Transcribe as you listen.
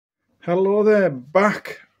Hello there,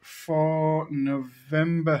 back for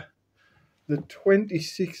November the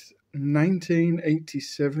 26th,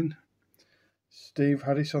 1987. Steve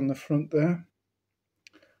Harris on the front there.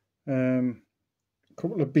 A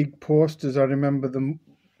couple of big posters, I remember them.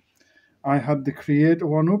 I had the Creator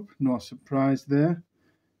one up, no surprise there.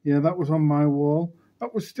 Yeah, that was on my wall.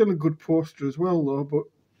 That was still a good poster as well though, but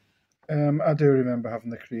I do remember having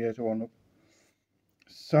the Creator one up.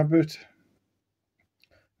 Sabbath.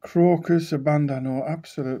 Crocus, a band I know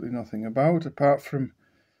absolutely nothing about, apart from,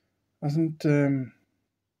 hasn't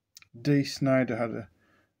Dee Snider had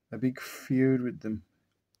a big feud with them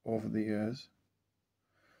over the years.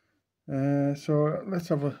 So let's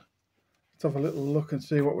have a little look and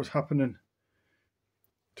see what was happening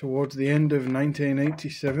towards the end of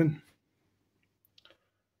 1987.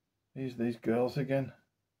 Here's these girls again.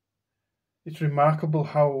 It's remarkable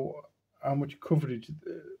how much coverage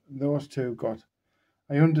those two got.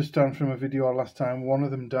 I understand from a video last time one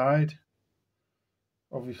of them died.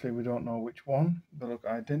 Obviously we don't know which one. They look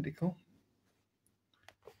identical.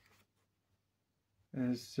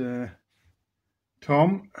 There's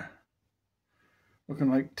Tom,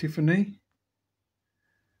 looking like Tiffany.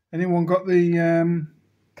 Anyone got the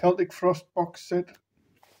Celtic Frost box set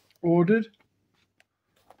ordered?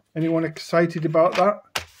 Anyone excited about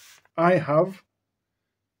that? I have.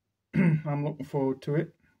 I'm looking forward to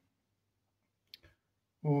it.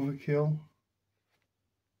 Overkill.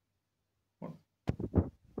 What?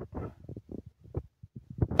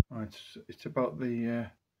 Oh, it's about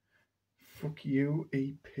the Fuck You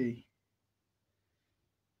EP.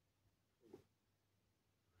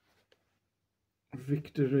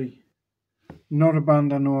 Victory. Not a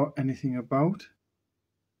band I know anything about.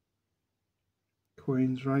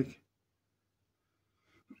 Queensryche.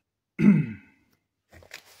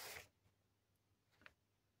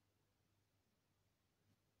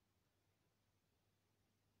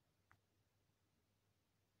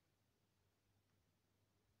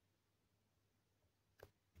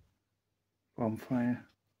 Bonfire.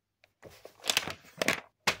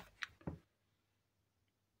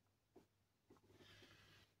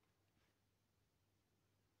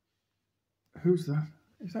 Who's that?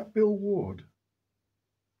 Is that Bill Ward?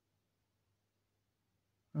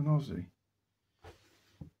 An Aussie.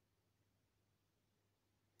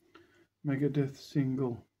 Megadeth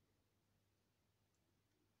single.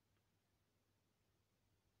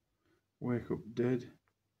 Wake Up Dead.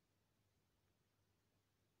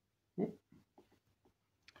 Oh.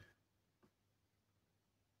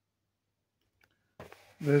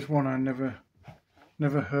 There's one I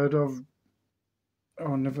never heard of,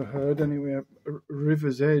 or never heard anyway.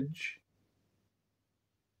 River's Edge.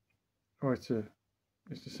 Oh, it's the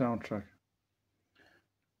soundtrack.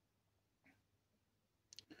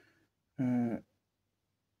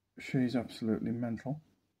 She's absolutely mental.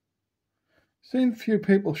 Seen a few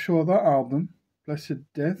people show that album,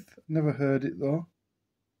 Blessed Death. Never heard it though.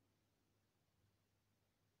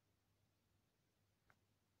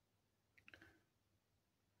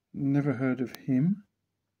 Never heard of him.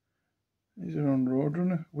 Is it on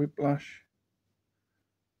Roadrunner? Whiplash.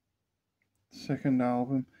 Second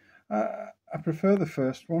album. I prefer the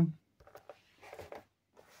first one.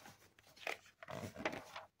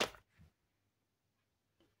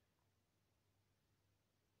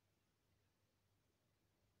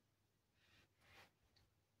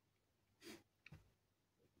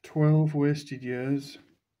 "12 Wasted Years."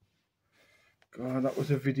 God, that was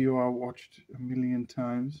a video I watched a million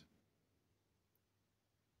times.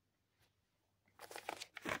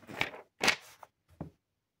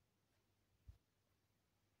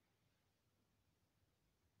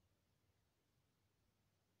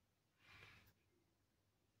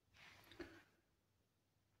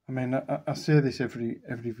 I mean, I say this every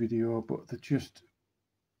video, but they're just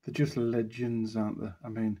legends, aren't they? I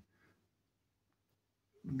mean,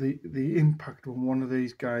 the impact when one of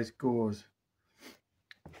these guys goes,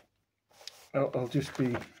 I'll just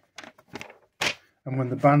be, and when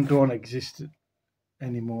the band don't exist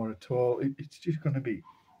anymore at all, it's just going to be,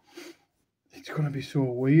 it's going to be so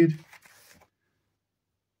weird.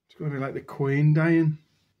 It's going to be like the Queen dying.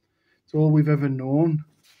 It's all we've ever known.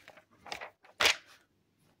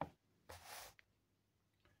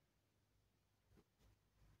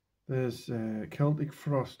 There's Celtic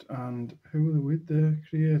Frost, and who are they with? The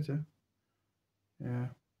Creator. Yeah.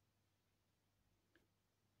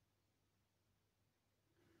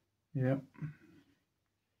 Yep.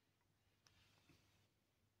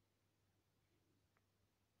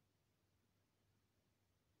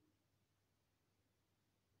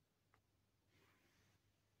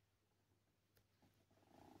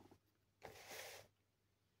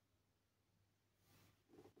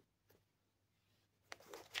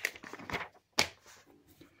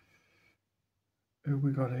 Who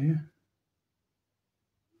we got here?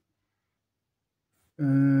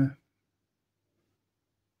 I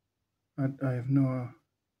have no...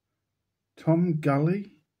 Tom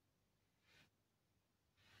Galley?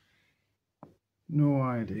 No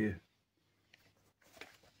idea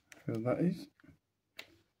who that is.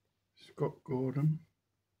 Scott Gordon.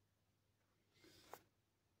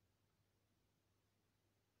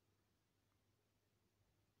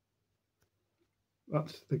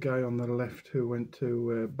 That's the guy on the left who went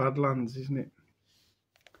to Badlands, isn't it?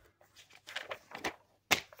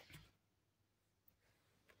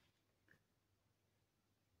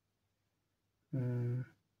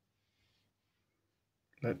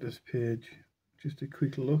 Letters page. Just a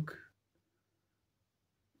quick look.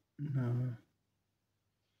 No.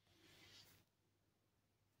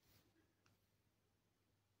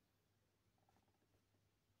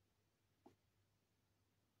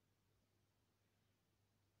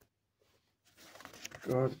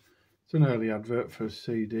 God, it's an early advert for a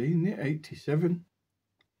CD, isn't it? 87.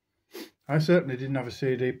 I certainly didn't have a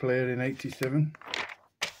CD player in 87.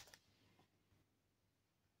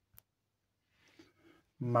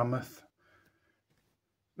 Mammoth.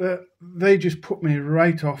 They just put me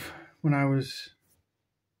right off when I was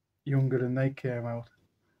younger and they came out.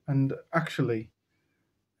 And actually,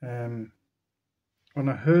 when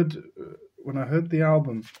I heard the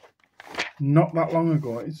album not that long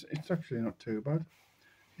ago, it's actually not too bad.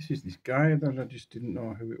 This is this guy that I just didn't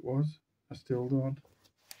know who it was. I still don't.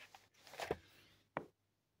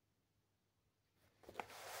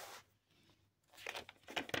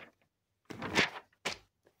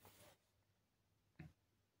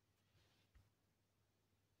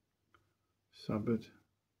 Sabbath.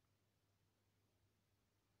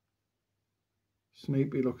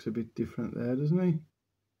 Snoopy looks a bit different there, doesn't he?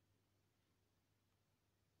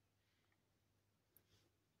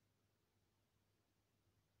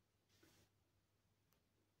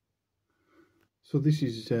 So this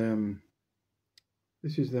is them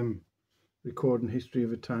recording History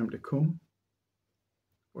of a Time to Come.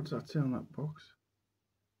 What's that say on that box?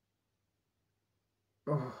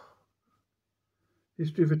 Oh,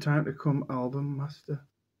 History of a Time to Come album master.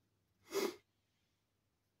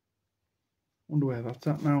 Wonder where that's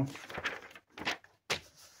at now.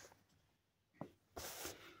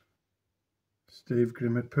 Steve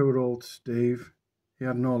Grimmett, poor old Steve. He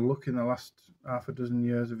had no luck in the last half a dozen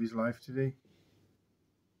years of his life, did he?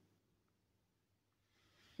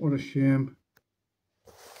 What a shame.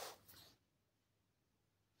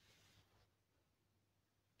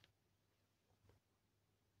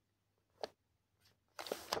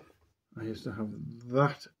 I used to have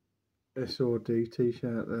that SOD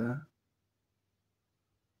t-shirt there.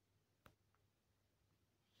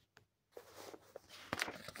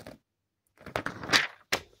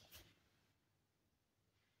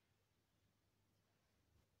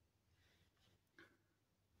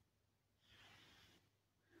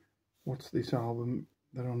 What's this album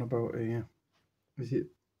they're on about here? Is it...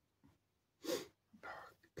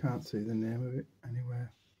 Can't see the name of it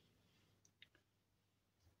anywhere.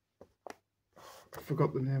 I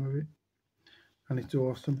forgot the name of it. And it's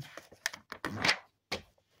awesome.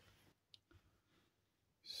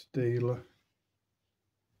 Steeler.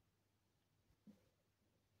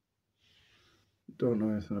 Don't know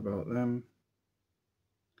anything about them.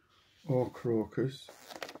 Or Crocus.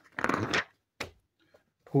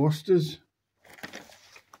 Posters.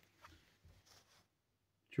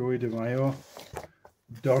 Joey DeMaio.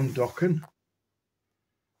 Don Dokken.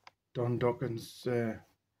 Don Dokken's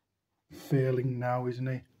failing now, isn't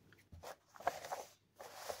he?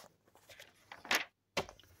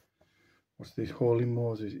 What's this? Holy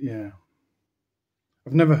Moses? Yeah.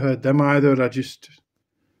 I've never heard them either. I just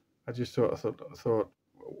thought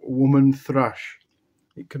woman thrash.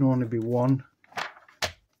 It can only be one.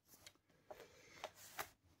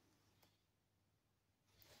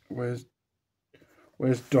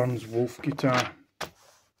 Where's Don's Wolf guitar?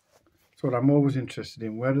 That's what I'm always interested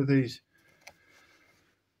in. Where are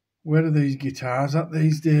these guitars at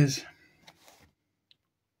these days?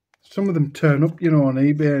 Some of them turn up, you know, on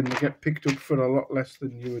eBay and they get picked up for a lot less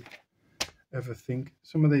than you would ever think.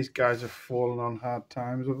 Some of these guys have fallen on hard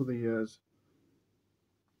times over the years.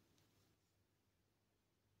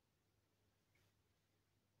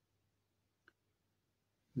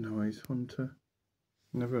 Noise Hunter.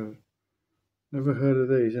 Never heard of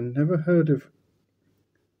these, and never heard of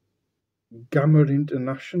Gamma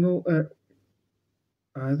International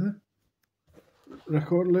either.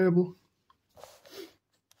 Record label.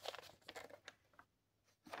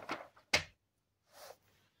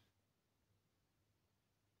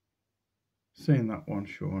 Seen that one,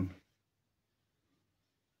 Sean.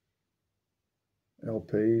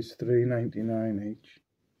 LPs, $3.99 each.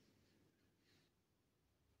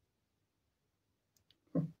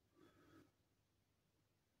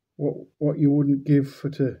 What you wouldn't give for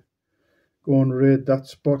to go and raid that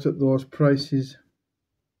spot at those prices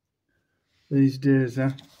these days,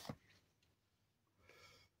 eh?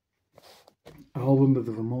 Album of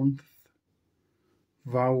the month.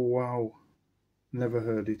 Vow Wow. Never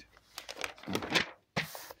heard it.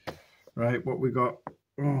 Right, what we got?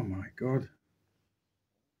 Oh my god.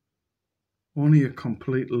 Only a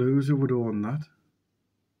complete loser would own that.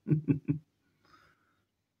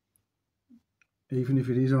 Even if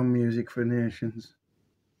it is on Music for Nations.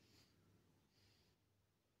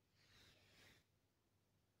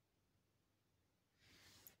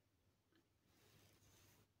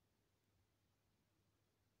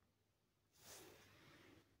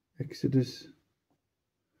 Exodus.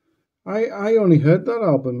 I only heard that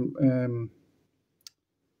album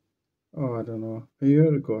I don't know, a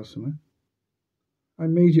year ago or something. I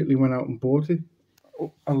immediately went out and bought it.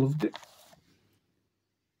 Oh, I loved it.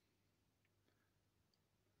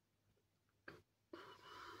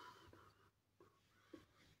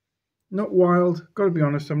 Not wild, gotta be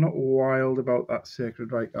honest, I'm not wild about that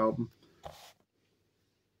Sacred Reich album.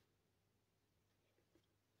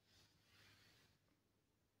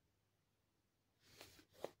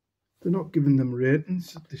 They're not giving them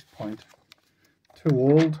ratings at this point. Too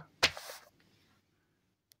old.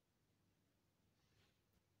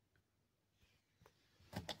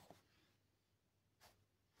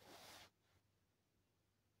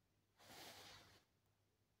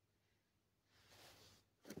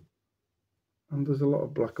 And there's a lot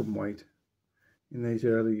of black and white in these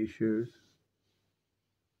early issues.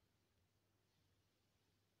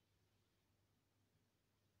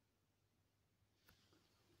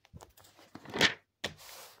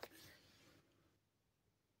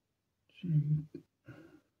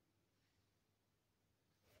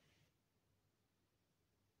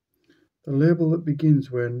 The label that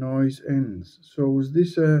begins where noise ends. So was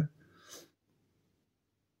this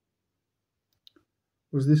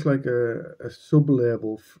like a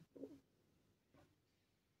sub-label?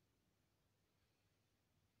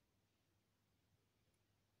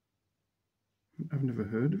 I've never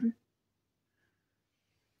heard of it.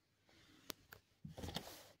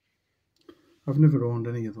 I've never owned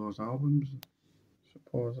any of those albums. I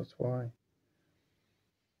suppose that's why.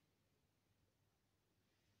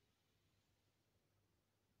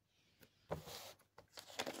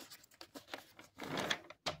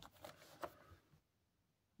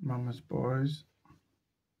 Mama's Boys.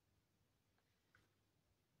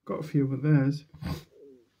 Got a few of theirs.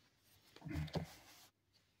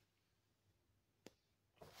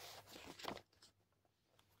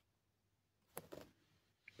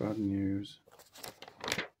 Bad News.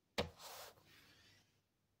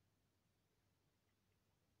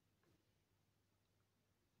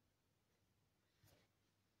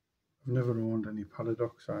 I've never owned any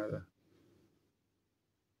Paradox either.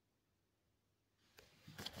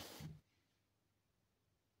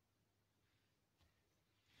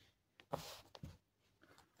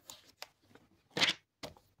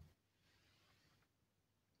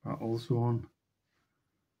 Battle Zone.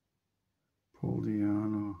 Paul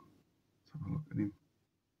Diano. Let's have a look at him.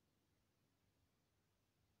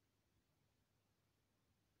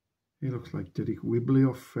 He looks like Derek Whibley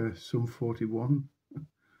off Sum 41.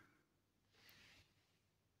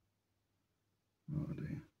 Oh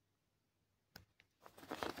dear.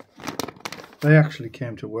 They actually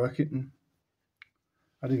came to work it, and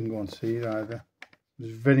I didn't go and see it either. It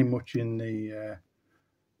was very much in the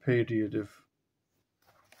period of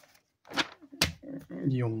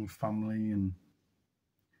young family and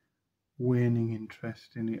waning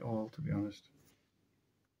interest in it all, to be honest.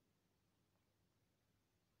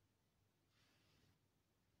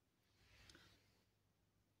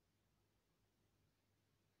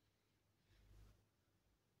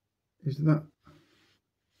 Is that?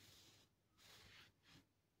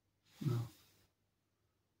 No.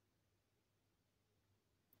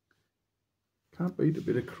 Can't beat a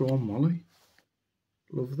bit of Chrome Molly.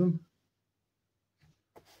 Love them.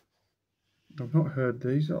 I've not heard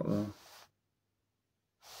these out though.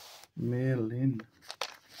 Mei Lin.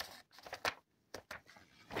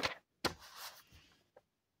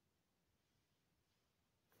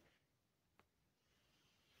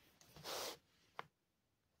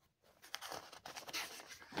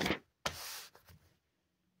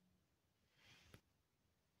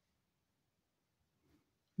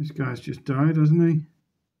 This guy's just died, hasn't he?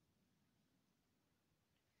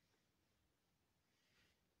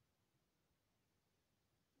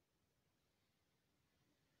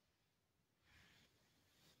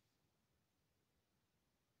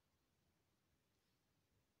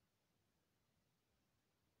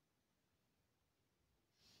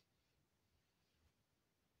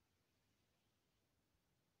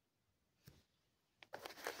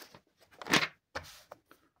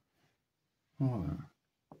 Oh,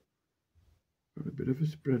 got a bit of a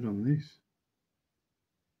spread on this.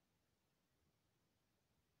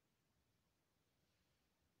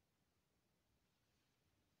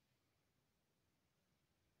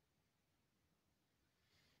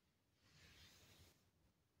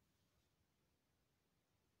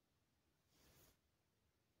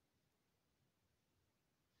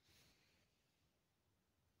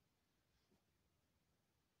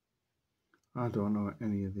 I don't know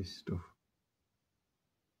any of this stuff.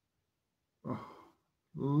 Oh,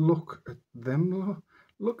 look at them.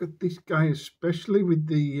 Look at this guy, especially with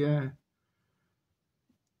the,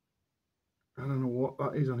 I don't know what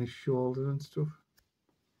that is on his shoulders and stuff.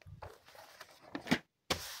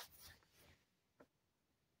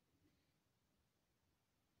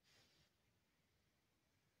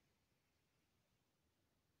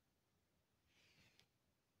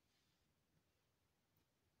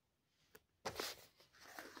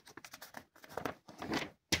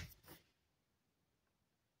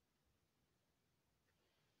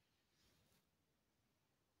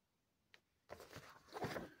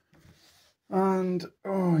 And,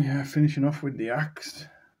 oh yeah, finishing off with the axe.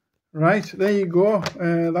 Right, there you go.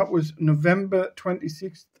 That was November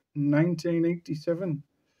 26th, 1987.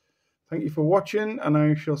 Thank you for watching, and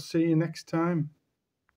I shall see you next time.